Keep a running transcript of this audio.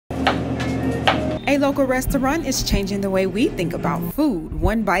A local restaurant is changing the way we think about food,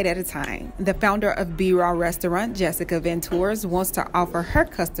 one bite at a time. The founder of Be Raw Restaurant, Jessica Ventures, wants to offer her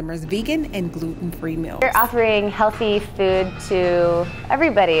customers vegan and gluten-free meals. We're offering healthy food to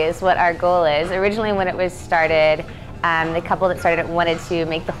everybody is what our goal is. Originally when it was started, the couple that started it wanted to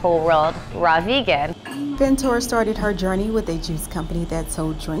make the whole world raw vegan. Ventura started her journey with a juice company that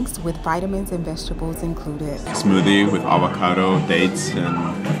sold drinks with vitamins and vegetables included. Smoothie with avocado, dates,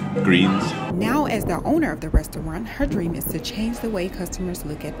 and greens. Now, as the owner of the restaurant, her dream is to change the way customers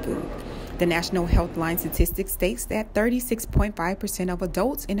look at food. The National Healthline statistics states that 36.5% of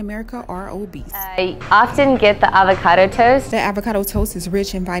adults in America are obese. I often get the avocado toast. The avocado toast is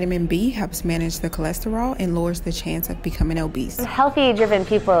rich in vitamin B, helps manage the cholesterol, and lowers the chance of becoming obese. Healthy driven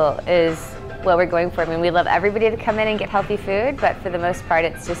people is what we're going for. I mean, we love everybody to come in and get healthy food, but for the most part,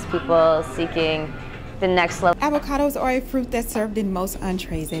 it's just people seeking the next level. Avocados are a fruit that's served in most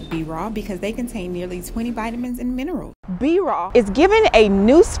entrees at Be Raw because they contain nearly 20 vitamins and minerals. Be Raw is giving a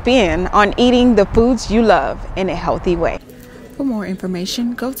new spin on eating the foods you love in a healthy way. For more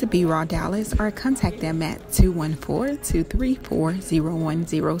information, go to Be Raw Dallas or contact them at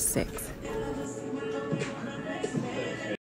 214-234-0106.